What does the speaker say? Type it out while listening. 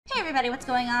Hey everybody, what's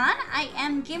going on? I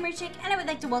am GamerChick, and I would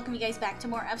like to welcome you guys back to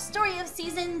more of Story of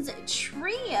Seasons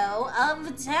Trio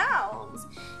of Towns.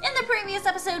 In the previous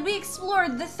episode, we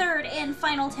explored the third and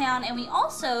final town, and we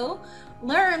also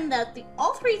learned that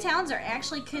all three towns are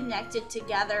actually connected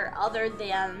together other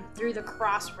than through the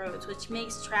crossroads, which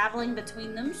makes traveling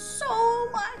between them so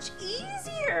much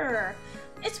easier.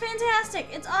 It's fantastic.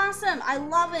 It's awesome. I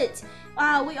love it.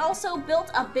 We also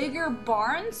built a bigger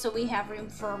barn, so we have room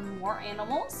for more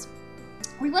animals.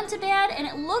 We went to bed, and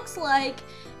it looks like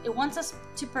it wants us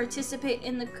to participate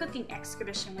in the cooking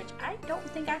expedition, which I don't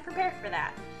think I prepared for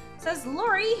that. It says,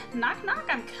 Lori, knock knock,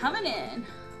 I'm coming in.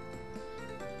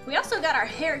 We also got our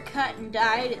hair cut and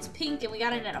dyed. It's pink, and we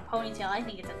got it in a ponytail. I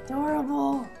think it's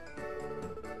adorable.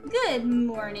 Good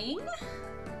morning.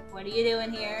 What are you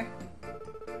doing here?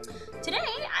 Today,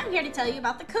 I'm here to tell you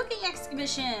about the cooking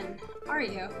expedition. Are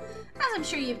you? As I'm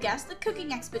sure you've guessed, the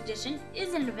cooking expedition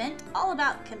is an event all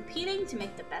about competing to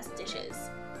make the best dishes.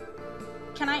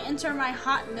 Can I enter my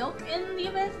hot milk in the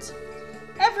event?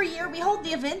 Every year, we hold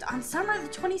the event on summer the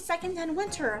 22nd and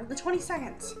winter the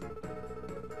 22nd.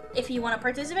 If you want to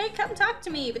participate, come talk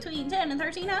to me between 10 and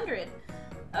 1300.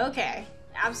 Okay,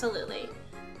 absolutely.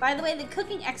 By the way, the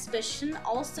cooking expedition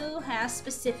also has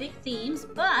specific themes,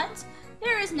 but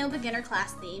there is no beginner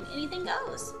class theme. Anything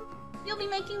goes. You'll be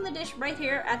making the dish right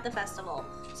here at the festival,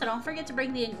 so don't forget to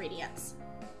bring the ingredients.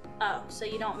 Oh, so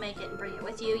you don't make it and bring it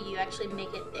with you, you actually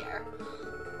make it there.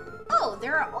 Oh,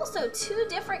 there are also 2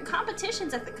 different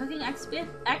competitions at the cooking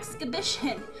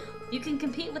exhibition. You can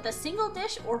compete with a single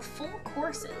dish or full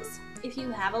courses. If you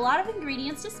have a lot of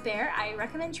ingredients to spare, I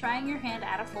recommend trying your hand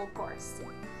at a full course.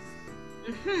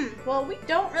 Well, we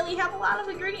don't really have a lot of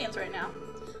ingredients right now.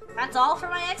 That's all for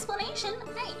my explanation.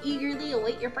 I eagerly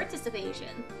await your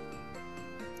participation.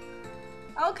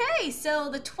 Okay, so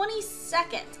the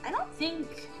 22nd.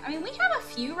 I mean, we have a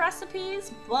few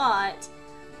recipes, but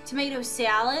tomato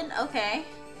salad, okay.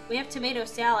 We have tomato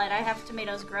salad. I have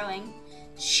tomatoes growing.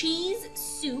 Cheese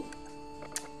soup.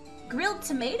 Grilled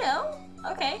tomato.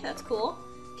 Okay, that's cool.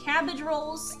 Cabbage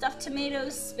rolls, stuffed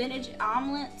tomatoes, spinach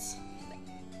omelet.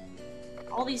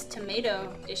 All these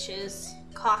tomato dishes.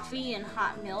 Coffee and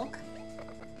hot milk.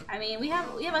 I mean, we have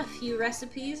a few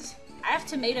recipes. I have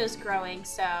tomatoes growing,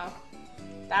 so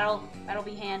that'll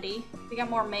be handy. We got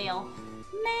more mail.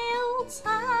 Mail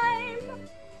time.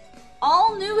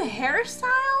 All new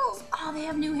hairstyles? Oh, they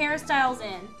have new hairstyles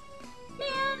in.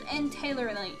 Man, and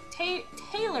tailoring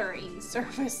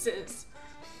services.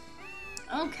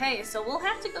 Okay, so we'll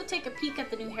have to go take a peek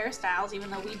at the new hairstyles, even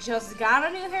though we just got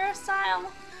a new hairstyle.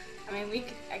 I mean, we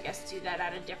could, I guess, do that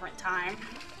at a different time.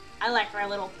 I like our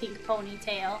little pink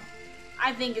ponytail.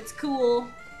 I think it's cool.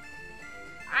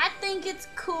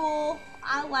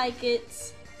 I like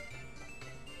it.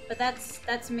 But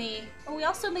that's me. Oh, we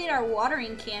also made our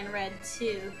watering can red,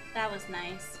 too. That was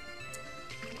nice.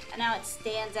 And now it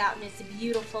stands out and it's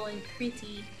beautiful and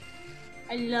pretty.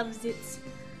 I loves it.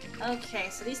 Okay,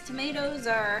 so these tomatoes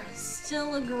are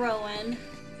still a-growing.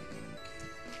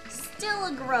 Still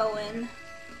a-growing.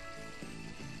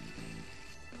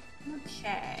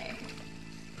 Okay.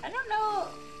 I don't know.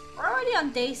 We're already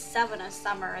on day 7 of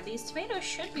summer. These tomatoes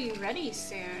should be ready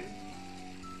soon.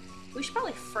 We should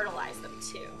probably fertilize them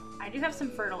too. I do have some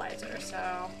fertilizer,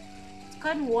 so let's go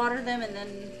ahead and water them, and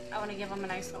then I want to give them a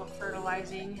nice little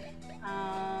fertilizing.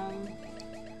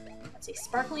 Let's see,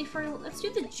 sparkly fertilizer. Let's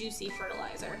do the juicy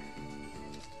fertilizer.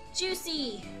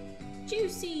 Juicy!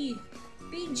 Juicy!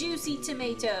 Be juicy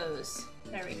tomatoes.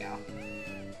 There we go.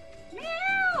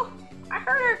 Meow! I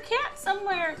heard our cat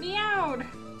somewhere. Meowed.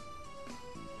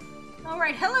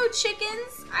 Alright, hello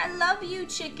chickens. I love you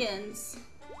chickens.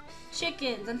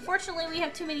 Chickens. Unfortunately, we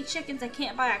have too many chickens. I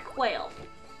can't buy a quail.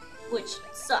 Which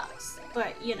sucks.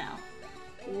 But, you know.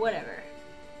 Whatever.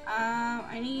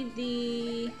 I need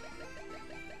the...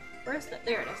 Where's the...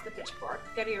 There it is, the pitchfork.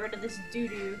 Gotta get rid of this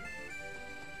doo-doo.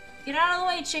 Get out of the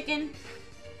way, chicken.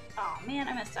 Oh man,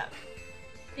 I messed up.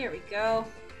 There we go.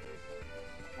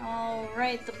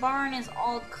 Alright, the barn is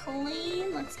all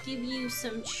clean. Let's give you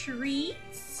some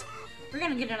treats. We're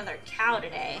gonna get another cow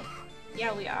today.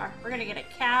 Yeah, we are. We're gonna get a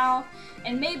cow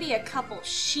and maybe a couple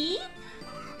sheep.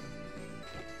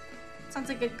 Sounds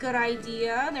like a good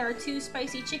idea. There are 2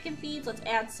 spicy chicken feeds. Let's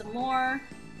add some more.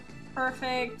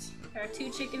 Perfect. There are 2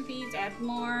 chicken feeds. Add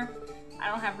more. I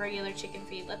don't have regular chicken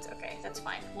feed. Okay, that's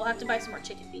fine. We'll have to buy some more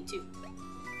chicken feed too.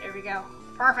 There we go.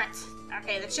 Perfect.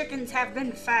 Okay, the chickens have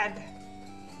been fed.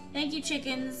 Thank you,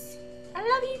 chickens. I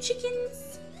love you,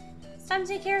 chickens. It's time to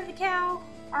take care of the cow.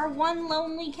 Our one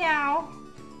lonely cow.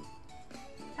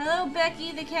 Hello,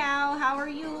 Becky the cow. How are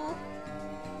you?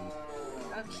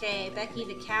 Okay, Becky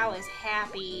the cow is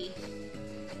happy.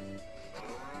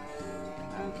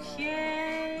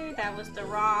 Okay, that was the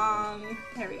wrong...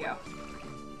 There we go.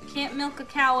 Can't milk a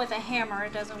cow with a hammer.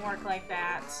 It doesn't work like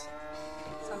that.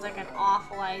 Sounds like an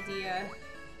awful idea.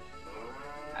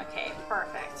 Okay,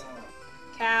 perfect.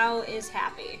 Cow is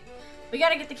happy. We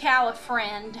gotta get the cow a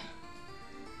friend.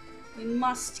 We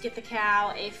must get the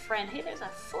cow a friend. Hey, there's a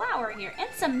flower here. And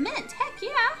some mint. Heck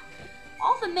yeah!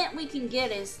 All the mint we can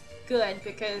get is good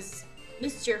because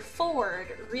Mr. Ford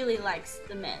really likes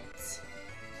the mint.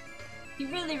 He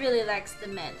really, really likes the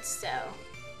mint, so...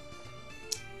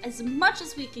 as much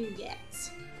as we can get.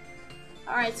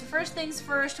 Alright, so first things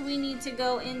first, we need to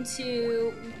go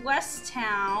into West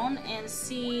Town and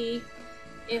see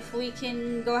if we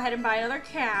can go ahead and buy another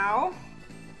cow.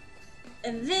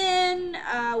 And then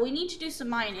we need to do some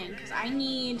mining, because I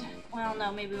need... well,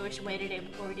 no, maybe we should wait a day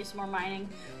before we do some more mining.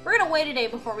 We're going to wait a day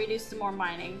before we do some more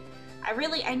mining.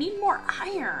 I need more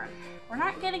iron. We're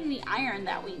not getting the iron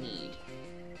that we need.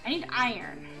 I need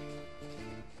iron.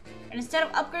 And instead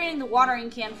of upgrading the watering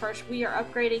can first, we are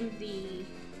upgrading the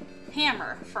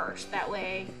hammer first. That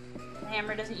way the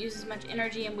hammer doesn't use as much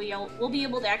energy and we'll be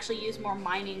able to actually use more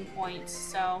mining points.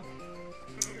 So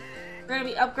we're going to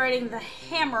be upgrading the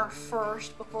hammer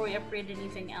first before we upgrade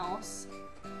anything else.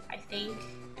 I think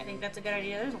that's a good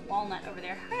idea. There's a walnut over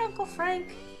there. Hi, Uncle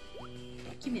Frank.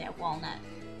 Give me that walnut.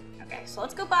 Okay, so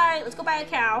let's go buy a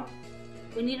cow.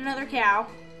 We need another cow.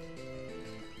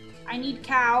 I need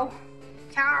cow.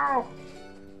 Cow!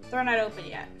 They're not open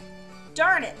yet.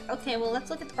 Darn it! Okay, well, let's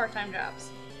look at the part-time jobs.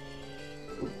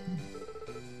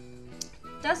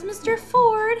 Does Mr.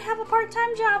 Ford have a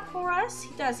part-time job for us?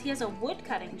 He does. He has a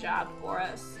wood-cutting job for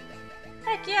us.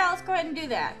 Heck yeah, let's go ahead and do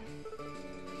that.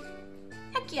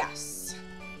 Heck yes.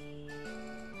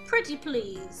 Pretty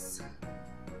please.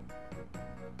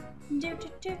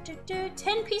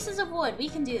 10 pieces of wood. We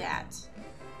can do that.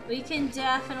 We can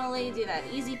definitely do that.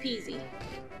 Easy peasy.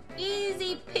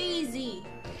 Easy peasy.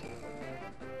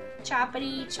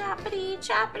 Choppity, choppity,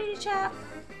 choppity, chop.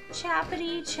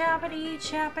 Choppity, choppity,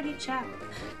 choppity, chop.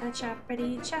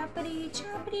 Choppity, choppity,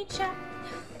 choppity, chop.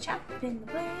 Chop in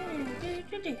the way.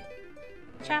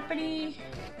 Choppity,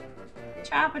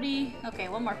 choppity. Okay,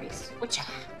 one more piece. Whatcha?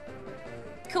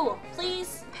 Cool.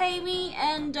 Please pay me,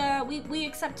 and we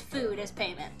accept food as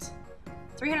payment.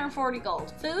 340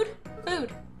 gold. Food?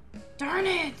 Food. Darn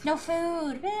it! No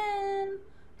food, man.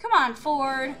 Come on,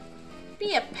 Ford.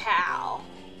 Be a pal.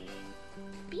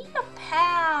 Be a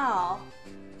pal.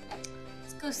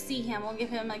 Let's go see him. We'll give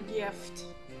him a gift.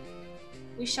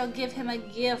 We shall give him a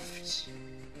gift.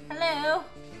 Hello?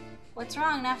 What's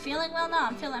wrong? Not feeling well? No,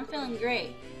 I'm feeling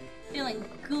great. Feeling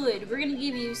good. We're gonna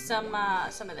give you some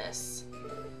of this.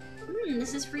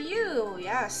 This is for you.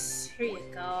 Yes. Here you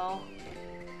go.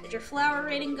 Did your flower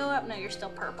rating go up? No, you're still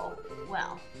purple.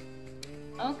 Well.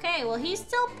 Okay, well, he's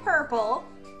still purple.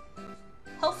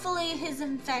 Hopefully his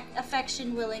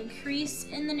affection will increase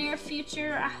in the near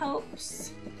future, I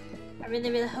hopes. I really,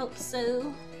 really hope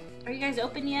so. Are you guys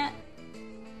open yet?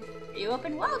 Are you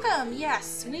open? Welcome!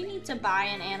 Yes, we need to buy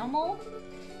an animal.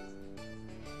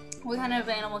 What kind of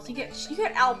animals? You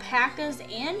get alpacas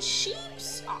and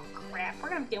sheeps? Oh crap, we're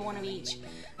gonna get one of each.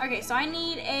 Okay, so I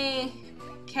need a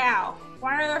cow.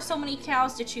 Why are there so many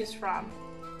cows to choose from?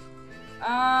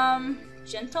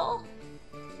 Gentle?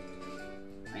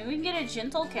 I mean, we can get a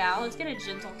gentle cow. Let's get a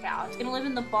gentle cow. It's gonna live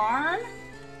in the barn?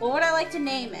 What would I like to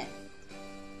name it?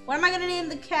 What am I gonna name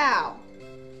the cow?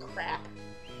 Crap.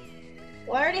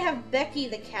 Well, I already have Becky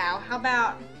the cow. How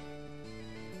about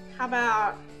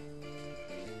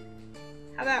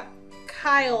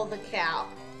Kyle the cow?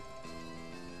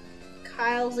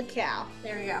 Kyle's a cow.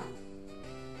 There we go.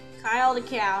 Kyle the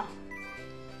cow.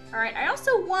 Alright, I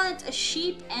also want a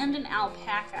sheep and an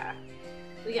alpaca.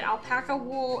 We get alpaca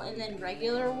wool and then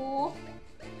regular wool.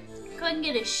 Go ahead and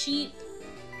get a sheep.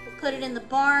 We'll put it in the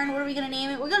barn. What are we gonna name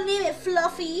it? We're gonna name it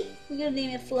Fluffy. We're gonna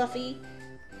name it Fluffy.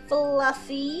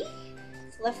 Fluffy.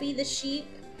 Fluffy the sheep.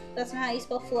 That's not how you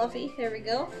spell Fluffy. There we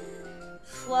go.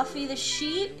 Fluffy the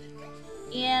sheep.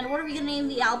 And what are we gonna name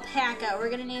the alpaca?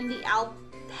 We're gonna name the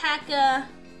alpaca,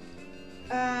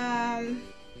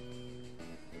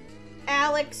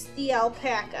 Alex the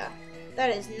alpaca.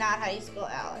 That is not how you spell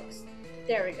Alex.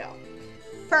 There we go.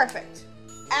 Perfect.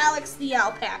 Alex the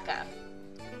alpaca.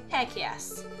 Heck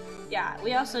yes. Yeah,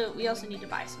 we also need to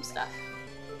buy some stuff.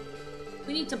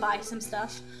 We need to buy some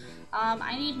stuff.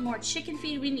 I need more chicken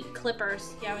feed. We need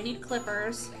clippers. Yeah, we need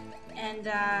clippers. And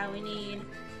we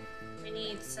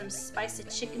need some spicy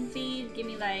chicken feed. Give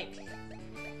me like,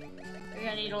 we're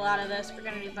gonna need a lot of this. We're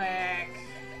gonna need like,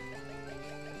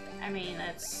 I mean,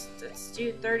 let's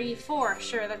do 34.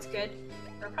 Sure, that's good.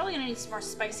 We're probably gonna need some more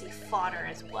spicy fodder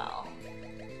as well.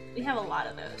 We have a lot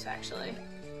of those, actually.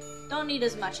 Don't need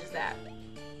as much as that.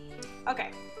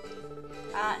 Okay.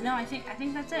 No, I think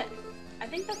that's it. I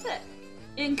think that's it.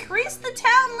 Increase the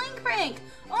town link rank!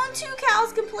 On 2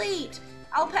 cows complete!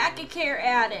 Alpaca care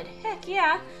added. Heck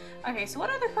yeah. Okay, so what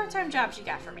other part-time jobs you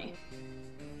got for me?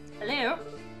 Hello?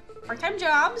 Part-time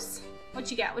jobs?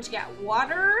 What you got? What you got?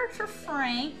 Water for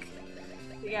Frank.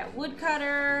 We got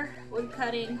woodcutter,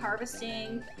 woodcutting,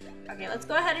 harvesting. Okay, let's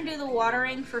go ahead and do the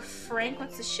watering for Frank.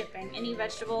 What's the shipping? Any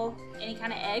vegetable, any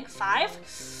kind of egg?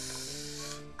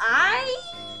 5? I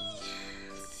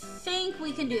think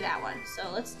we can do that one. So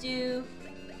let's do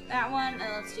that one,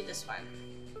 and let's do this one.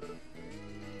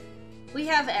 We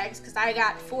have eggs, because I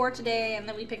got 4 today, and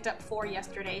then we picked up 4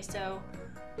 yesterday, so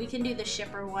we can do the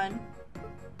shipper one.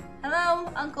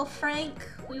 Hello, Uncle Frank.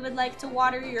 We would like to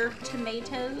water your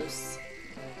tomatoes.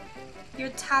 Your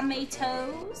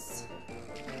tomatoes.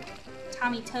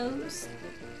 Tommy toes.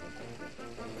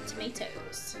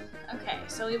 Tomatoes. Okay,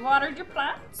 so we watered your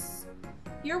plants.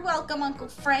 You're welcome, Uncle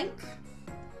Frank.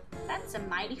 That's a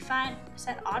mighty fine. Is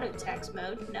that auto text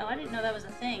mode? No, I didn't know that was a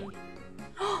thing.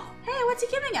 Hey, what's he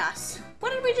giving us?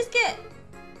 What did we just get?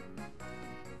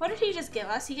 What did he just give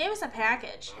us? He gave us a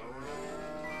package.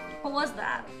 What was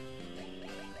that?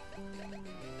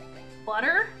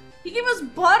 Butter? He gave us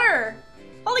butter!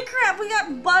 Holy crap, we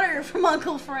got butter from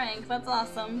Uncle Frank. That's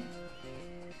awesome.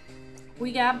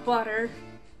 We got butter.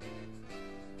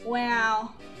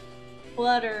 Wow.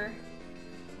 Butter.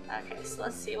 Okay, so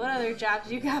let's see. What other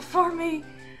jobs you got for me?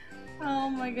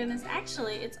 Oh my goodness.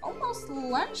 Actually, it's almost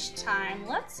lunchtime.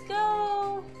 Let's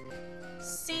go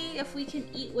see if we can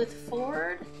eat with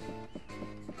Ford.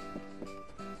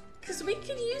 Because we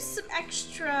could use some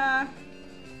extra...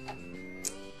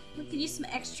 We could use some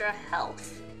extra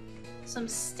health. Some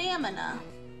stamina.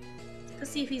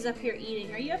 Let's see if he's up here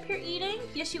eating. Are you up here eating?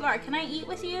 Yes, you are. Can I eat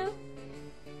with you?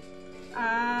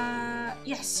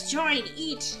 Yes, join.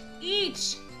 Eat.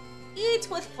 Eat. Eat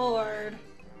with Ford.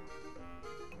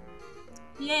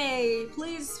 Yay,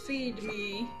 please feed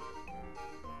me.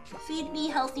 Feed me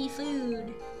healthy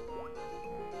food.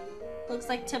 Looks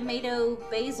like tomato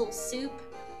basil soup.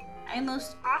 I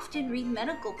most often read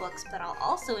medical books, but I'll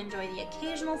also enjoy the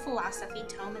occasional philosophy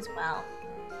tome as well.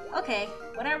 Okay,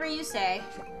 whatever you say.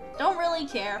 Don't really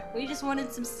care. We just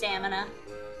wanted some stamina.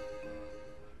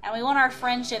 And we want our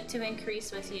friendship to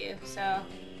increase with you, so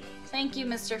thank you,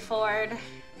 Mr. Ford.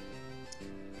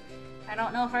 I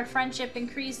don't know if our friendship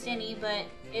increased any, but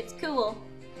it's cool.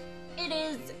 It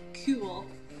is cool.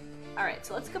 Alright,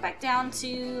 so let's go back down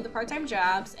to the part-time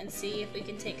jobs and see if we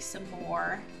can take some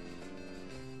more.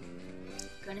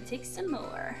 Gonna take some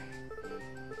more.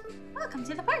 Welcome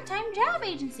to the part-time job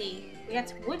agency. We got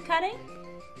some wood cutting.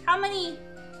 How many?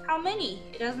 How many?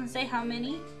 It doesn't say how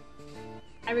many.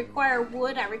 I require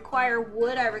wood, I require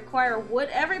wood, I require wood.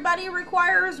 Everybody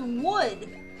requires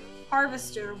wood.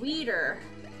 Harvester, weeder.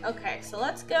 Okay, so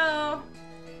let's go.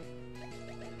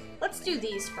 Let's do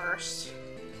these first.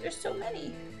 There's so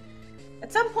many.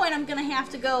 At some point, I'm gonna have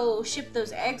to go ship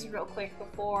those eggs real quick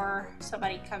before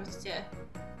somebody comes to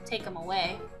take them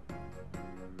away.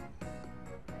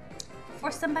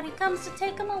 Before somebody comes to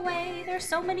take them away, there's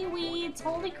so many weeds.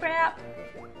 Holy crap.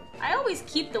 I always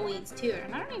keep the weeds too,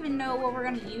 and I don't even know what we're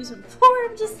gonna use them for.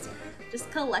 I'm just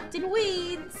collecting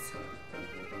weeds.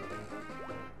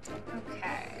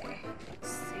 Okay, let's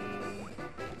see.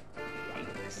 I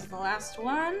think this is the last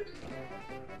one.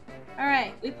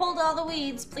 Alright, we pulled all the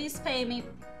weeds. Please pay me.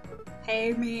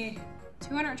 Pay me.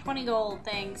 220 gold,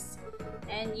 thanks.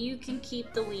 And you can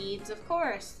keep the weeds, of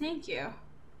course. Thank you.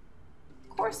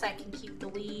 Of course I can keep the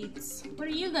weeds. What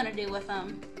are you gonna do with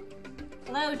them?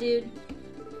 Hello, dude.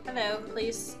 Hello,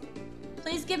 please.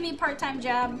 Please give me a part-time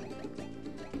job.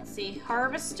 Let's see,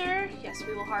 harvester. Yes,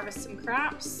 we will harvest some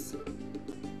crops.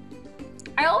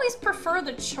 I always prefer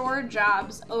the chore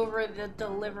jobs over the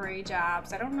delivery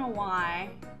jobs. I don't know why.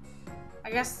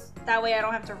 I guess that way I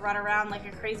don't have to run around like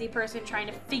a crazy person trying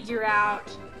to figure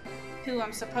out who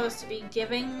I'm supposed to be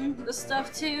giving the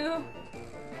stuff to.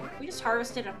 We just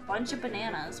harvested a bunch of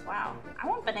bananas. Wow. I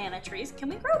want banana trees. Can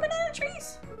we grow banana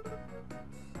trees?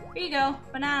 Here you go.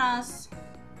 Bananas.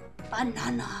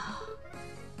 Banana.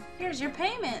 Here's your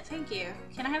payment. Thank you.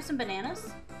 Can I have some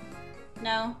bananas?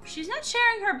 No. She's not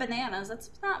sharing her bananas. That's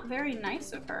not very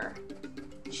nice of her.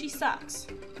 She sucks.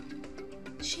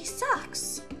 She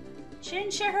sucks. She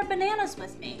didn't share her bananas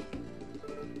with me.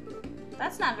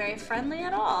 That's not very friendly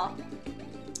at all.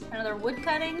 Another wood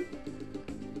cutting.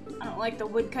 I don't like the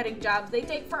wood cutting jobs. They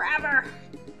take forever.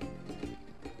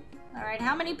 Alright,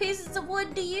 how many pieces of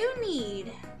wood do you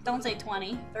need? Don't say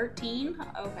 20. 13?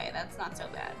 Okay, that's not so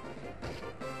bad.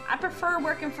 I prefer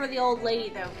working for the old lady,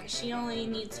 though, because she only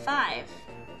needs 5.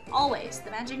 Always. The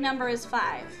magic number is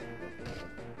 5.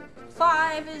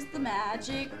 5 is the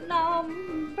magic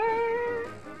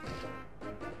number.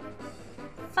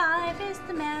 5 is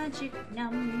the magic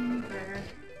number.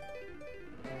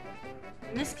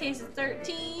 In this case, it's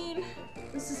 13.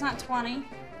 This is not 20.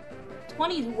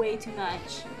 20 is way too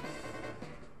much.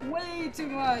 Way too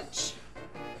much.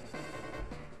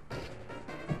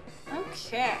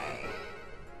 Okay.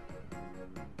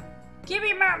 Give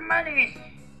me my money.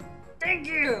 Thank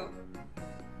you.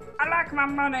 I like my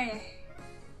money.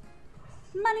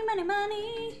 Money, money,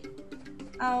 money.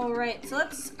 Alright, so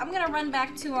I'm gonna run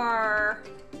back to our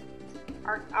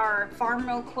farm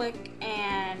real quick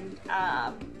and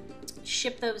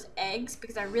ship those eggs,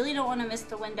 because I really don't want to miss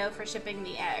the window for shipping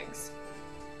the eggs.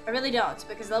 I really don't,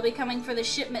 because they'll be coming for the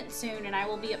shipment soon and I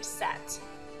will be upset.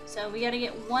 So we gotta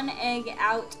get 1 egg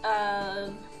out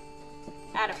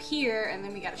of here, and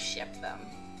then we gotta ship them.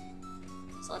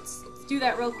 So let's do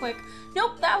that real quick.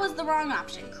 Nope, that was the wrong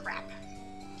option. Crap.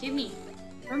 Give me.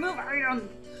 Remove item.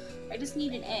 I just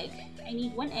need an egg. I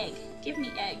need 1 egg. Give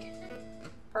me egg.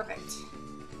 Perfect.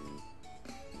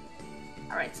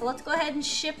 Alright, so let's go ahead and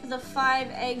ship the 5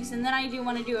 eggs, and then I do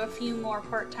want to do a few more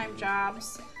part-time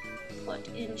jobs. Put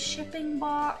in shipping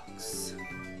box.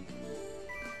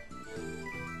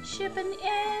 Shipping the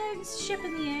eggs,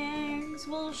 shipping the eggs.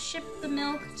 We'll ship the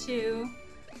milk too.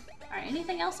 Alright,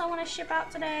 anything else I want to ship out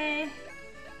today?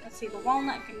 Let's see, the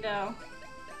walnut can go.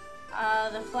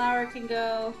 The flour can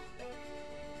go.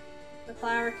 The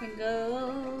flour can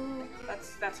go.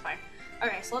 That's fine.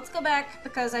 Okay, so let's go back,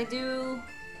 because we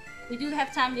do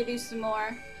have time to do some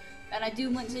more. And I do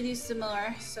want to do some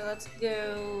more, so let's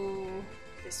go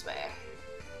this way.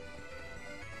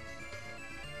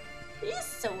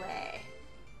 This way.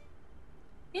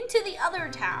 Into the other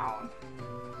town.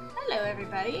 Hello,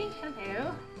 everybody.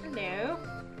 Hello. Hello.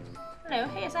 Hello.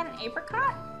 Hey, is that an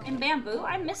apricot? And bamboo?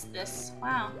 I missed this.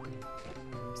 Wow.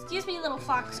 Excuse me, little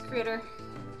fox critter.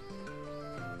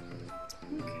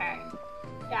 Okay.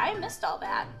 Yeah, I missed all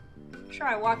that. I'm sure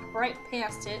I walked right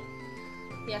past it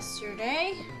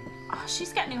yesterday. Oh,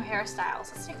 she's got new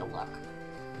hairstyles. Let's take a look.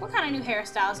 What kind of new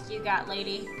hairstyles do you got,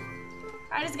 lady?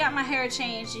 I just got my hair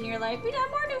changed and you're like, we got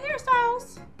more new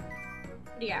hairstyles.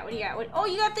 What do you got? What do you got? Oh,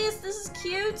 you got this? This is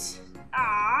cute.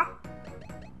 Ah.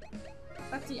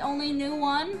 That's the only new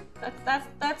one?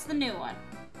 That's the new one.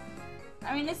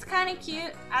 I mean, it's kind of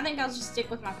cute. I think I'll just stick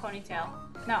with my ponytail.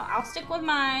 No, I'll stick with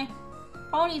my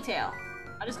ponytail.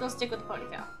 I'll just go stick with the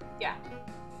ponytail. Yeah.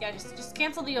 Yeah, just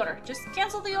cancel the order. Just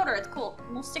cancel the order. It's cool.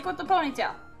 We'll stick with the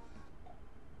ponytail.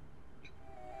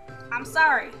 I'm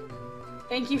sorry.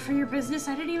 Thank you for your business.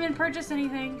 I didn't even purchase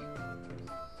anything.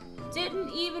 Didn't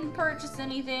even purchase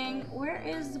anything. Where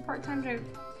is the part-time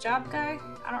job guy?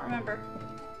 I don't remember.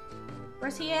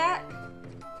 Where's he at?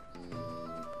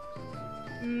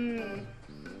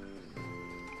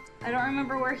 I don't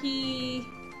remember where he...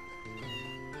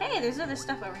 Hey, there's other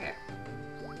stuff over here.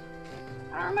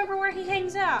 I don't remember where he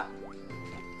hangs out.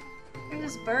 There's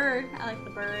this bird. I like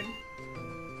the bird.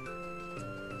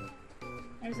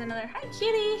 There's another... Hi,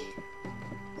 kitty!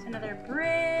 There's another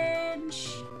bridge.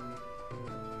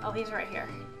 Oh, he's right here.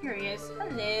 Here he is.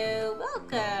 Hello.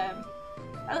 Welcome.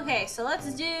 Okay, so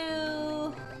let's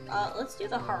do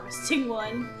the harvesting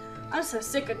one. I'm so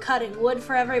sick of cutting wood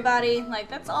for everybody. Like,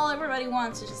 that's all everybody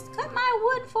wants, is just cut my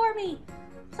wood for me.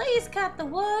 Please cut the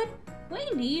wood. We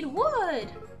need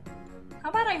wood. How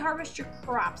about I harvest your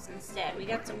crops instead? We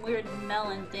got some weird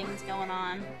melon things going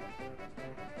on.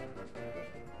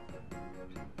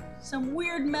 Some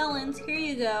weird melons. Here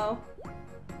you go.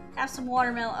 Have some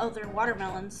watermelon. Oh, they're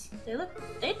watermelons. They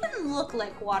didn't look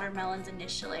like watermelons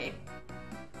initially.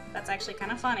 That's actually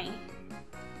kind of funny.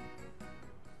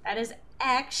 That is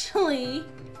actually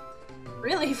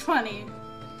really funny.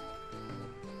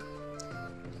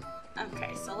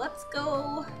 Okay, so let's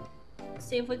go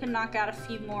see if we can knock out a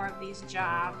few more of these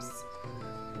jobs.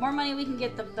 The more money we can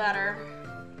get, the better.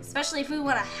 Especially if we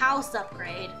want a house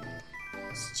upgrade.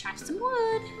 Let's chop some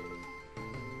wood.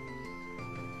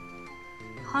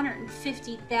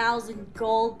 150,000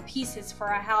 gold pieces for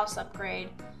a house upgrade.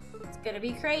 It's gonna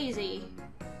be crazy.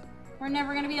 We're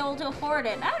never gonna be able to afford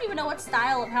it. I don't even know what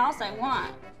style of house I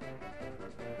want.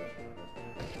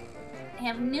 I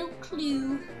have no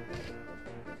clue.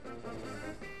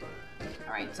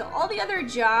 Alright, so all the other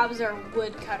jobs are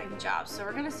wood cutting jobs. So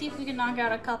we're gonna see if we can knock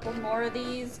out a couple more of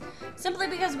these. Simply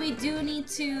because we do need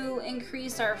to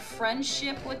increase our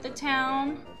friendship with the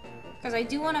town. Because I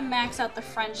do want to max out the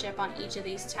friendship on each of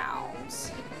these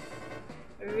towns.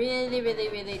 I really, really,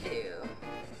 really do.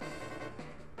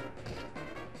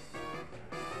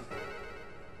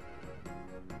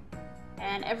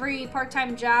 And every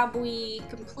part-time job we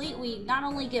complete, we not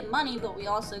only get money, but we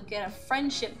also get a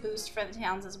friendship boost for the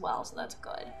towns as well, so that's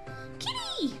good.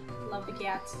 Kitty! Love the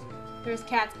cats. There's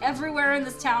cats everywhere in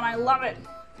this town. I love it.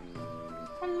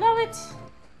 I love it.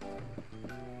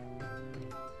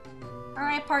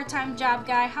 Alright, part-time job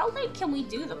guy. How late can we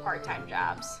do the part-time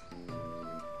jobs?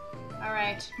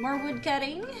 Alright, more wood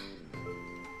cutting.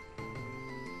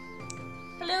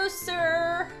 Hello,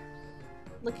 sir.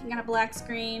 Looking at a black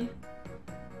screen.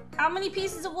 How many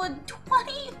pieces of wood?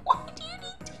 20? Why do you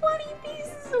need 20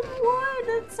 pieces of wood?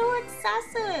 That's so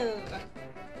excessive.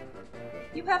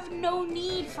 You have no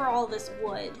need for all this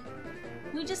wood.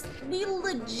 We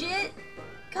legit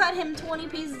cut him 20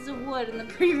 pieces of wood in the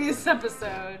previous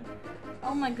episode.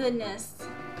 Oh my goodness.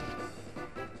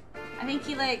 I think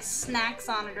he like snacks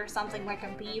on it or something like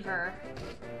a beaver.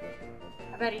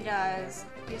 I bet he does.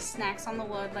 He snacks on the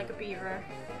wood like a beaver.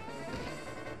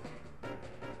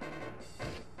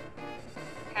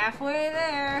 Halfway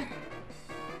there.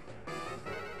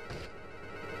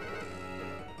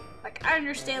 Like, I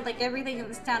understand, like, everything in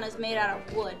this town is made out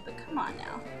of wood, but come on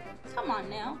now. Come on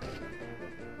now.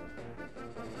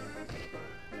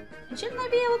 And shouldn't they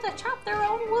be able to chop their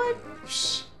own wood?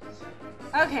 Shh.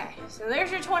 Okay, so there's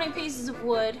your 20 pieces of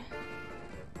wood.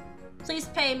 Please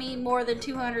pay me more than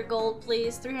 200 gold,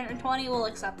 please. 320, we'll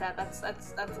accept that. That's a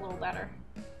little better.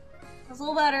 That's a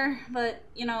little better, but,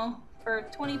 you know, for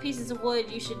 20 pieces of wood,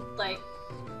 you should, like,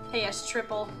 pay us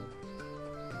triple.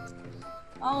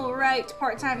 Alright,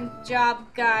 part-time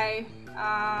job guy.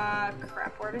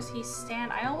 Crap, where does he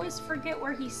stand? I always forget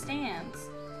where he stands.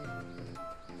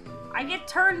 I get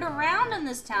turned around in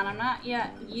this town. I'm not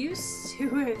yet used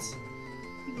to it.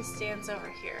 I think he stands over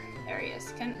here. There he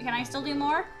is. Can I still do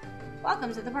more?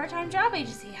 Welcome to the part-time job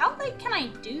agency. How late can I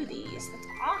do these? That's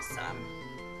awesome.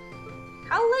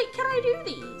 How late can I do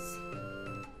these?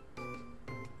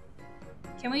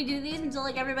 Can we do these until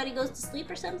like everybody goes to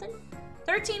sleep or something?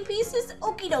 13 pieces?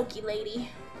 Okie dokie, lady.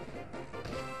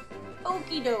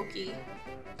 Okie dokie.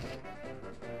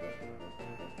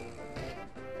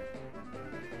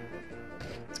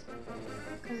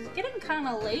 Cause it's getting kind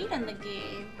of late in the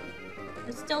game.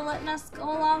 It's still letting us go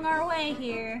along our way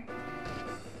here.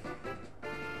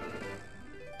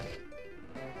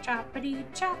 Choppity,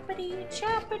 choppity,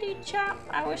 choppity, chop.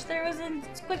 I wish there was a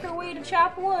quicker way to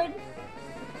chop wood.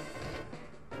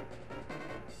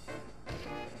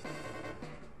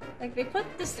 Like, they put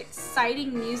this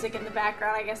exciting music in the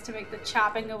background, I guess, to make the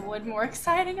chopping of wood more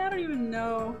exciting. I don't even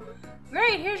know.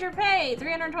 Great, here's your pay.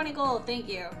 320 gold, thank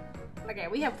you. Okay,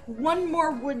 we have one more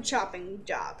wood chopping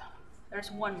job. There's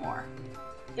one more.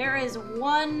 There is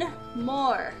one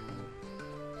more.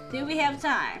 Do we have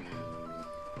time?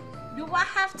 Do I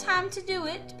have time to do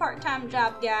it, part-time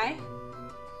job guy?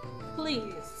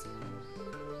 Please.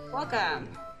 Welcome.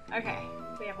 Okay,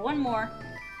 we have one more.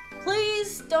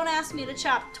 Please don't ask me to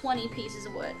chop 20 pieces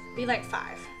of wood. Be like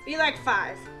 5. Be like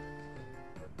 5.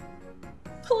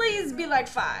 Please be like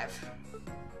 5.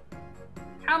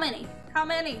 How many? How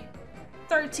many?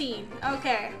 13.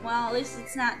 Okay, well, at least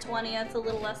it's not 20. That's a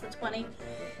little less than 20.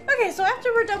 Okay, so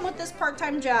after we're done with this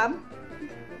part-time job,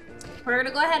 we're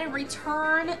gonna go ahead and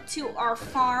return to our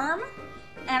farm.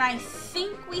 And I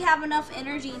think we have enough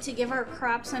energy to give our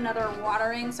crops another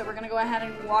watering. So we're gonna go ahead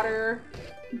and water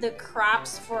the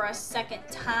crops for a second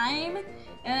time. And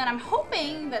then I'm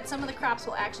hoping that some of the crops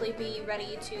will actually be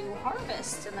ready to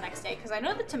harvest in the next day. Because I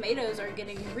know the tomatoes are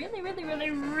getting really, really, really,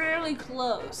 really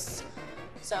close.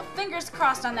 So fingers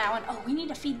crossed on that one. Oh, we need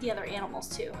to feed the other animals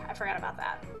too. I forgot about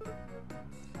that.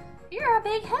 You're a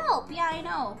big help. Yeah, I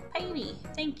know. Pay me.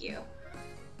 Thank you.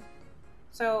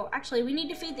 So actually, we need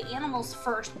to feed the animals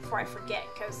first before I forget,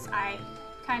 because I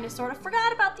kind of sort of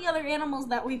forgot about the other animals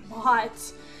that we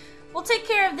bought. We'll take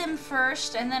care of them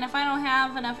first, and then if I don't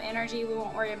have enough energy, we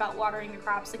won't worry about watering the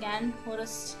crops again. We'll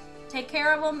just take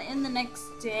care of them in the next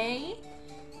day,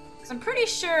 because I'm pretty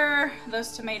sure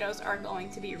those tomatoes are going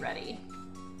to be ready.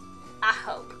 I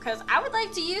hope, because I would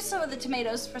like to use some of the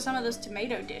tomatoes for some of those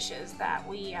tomato dishes that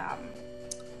we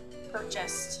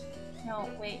purchased. No,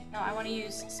 wait, no, I want to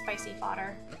use spicy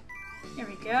fodder. Here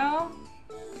we go.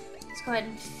 Let's go ahead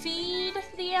and feed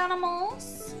the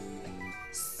animals.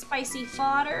 Spicy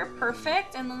fodder,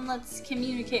 perfect. And then let's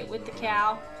communicate with the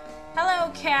cow.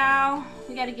 Hello, cow.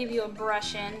 We got to give you a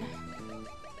brushing.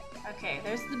 Okay,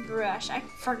 there's the brush. I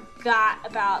forgot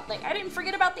about, like, I didn't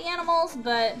forget about the animals,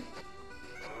 but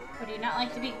would you not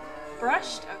like to be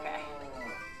brushed? Okay.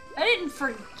 I didn't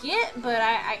forget, but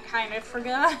I kind of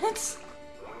forgot.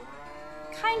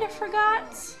 Kind of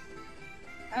forgot.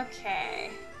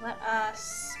 Okay, let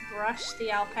us brush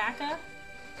the alpaca.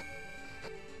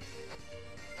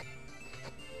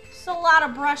 It's a lot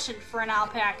of brushing for an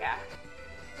alpaca.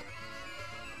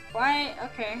 Why?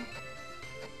 Okay.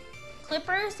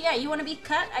 Clippers? Yeah, you want to be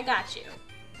cut? I got you.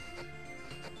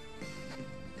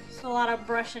 It's a lot of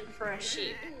brushing for a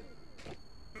sheep.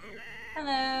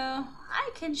 Hello. I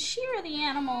can shear the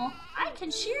animal. I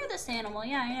can shear this animal.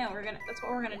 Yeah, I know. That's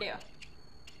what we're gonna do.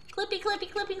 Clippy, clippy,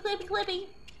 clippy, clippy, clippy.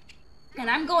 And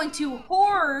I'm going to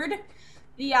hoard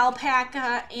the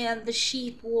alpaca and the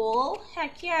sheep wool.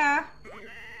 Heck yeah.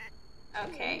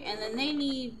 Okay, and then they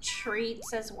need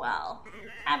treats as well.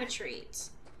 Have a treat.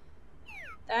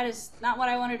 That is not what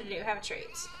I wanted to do. Have a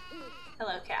treat.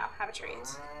 Hello, cow. Have a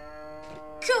treat.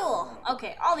 Cool!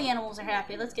 Okay, all the animals are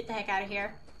happy. Let's get the heck out of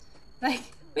here. Like,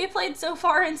 we played so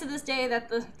far into this day that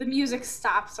the music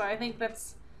stopped, so I think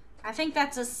that's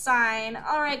a sign.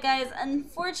 Alright guys,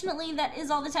 unfortunately that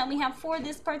is all the time we have for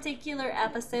this particular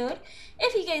episode.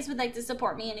 If you guys would like to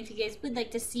support me and if you guys would like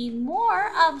to see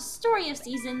more of Story of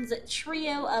Seasons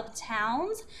Trio of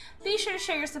Towns, be sure to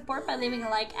show your support by leaving a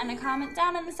like and a comment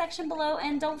down in the section below,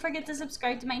 and don't forget to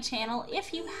subscribe to my channel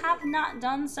if you have not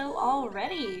done so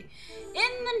already.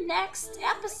 In the next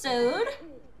episode,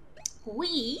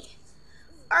 we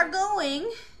are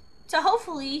going to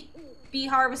hopefully be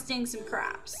harvesting some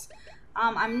crops.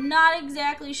 I'm not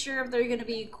exactly sure if they're going to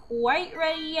be quite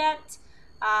ready yet,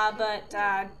 but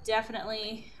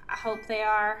definitely I hope they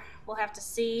are. We'll have to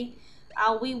see.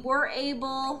 We were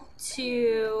able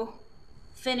to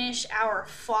finish our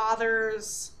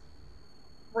father's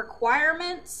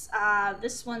requirements.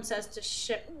 This one says to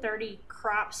ship 30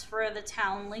 crops for the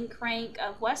town link rank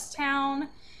of West Town.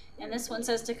 And this one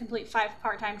says to complete 5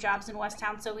 part-time jobs in West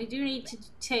Town. So we do need to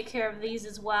take care of these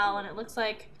as well. And it looks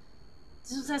like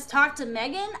this one says talk to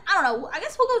Megan. I don't know. I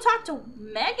guess we'll go talk to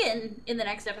Megan in the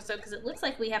next episode, because it looks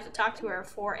like we have to talk to her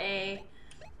for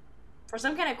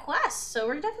some kind of quest. So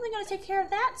we're definitely going to take care of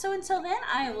that. So until then,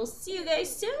 I will see you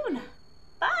guys soon.